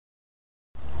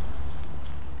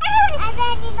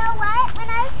you know what? When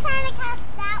I was trying to cast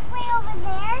that way over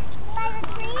there by the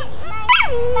tree,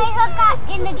 my hook got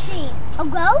in the tree. Oh,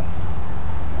 go?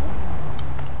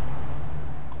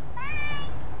 Bye.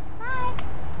 Bye.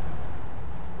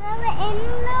 Reel it in a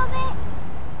little bit.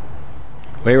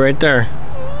 Wait right there.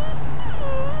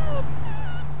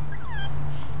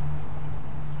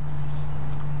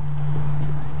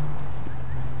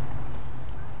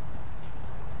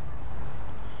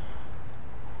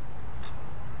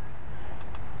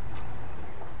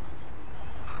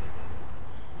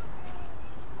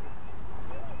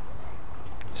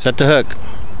 Set the hook.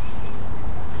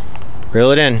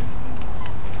 Reel it in.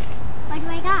 What do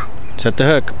I got? Set the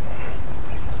hook.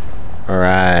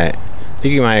 Alright. I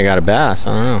think you might have got a bass.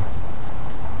 I don't know.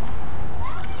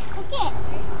 Hook it.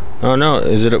 Oh no.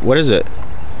 Is it what is it?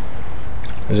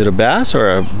 Is it a bass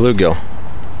or a bluegill?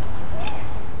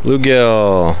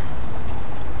 Bluegill.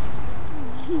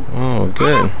 Oh,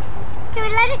 good. Can we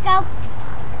let it go?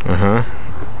 Uh-huh.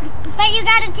 But you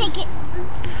gotta take it.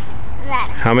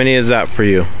 How many is that for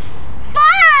you? 5!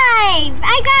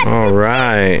 I got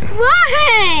Alright. 1!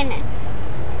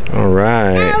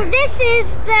 Alright. Now this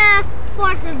is the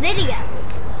 4th video.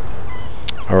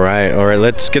 Alright,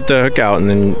 let's get the hook out and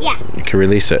then you can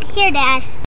release it. Here, Dad.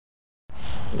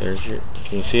 There's your,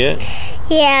 can you see it?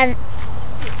 Yeah.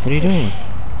 What are you doing?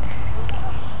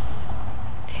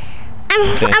 I'm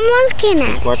looking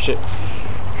at it. Watch it.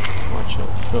 Watch it.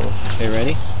 Go. Okay,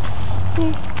 ready?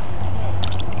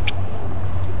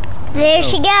 There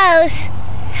she goes.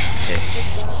 Okay.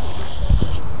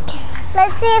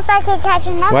 Let's see if I can catch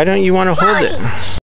another. Why don't you want to hold it?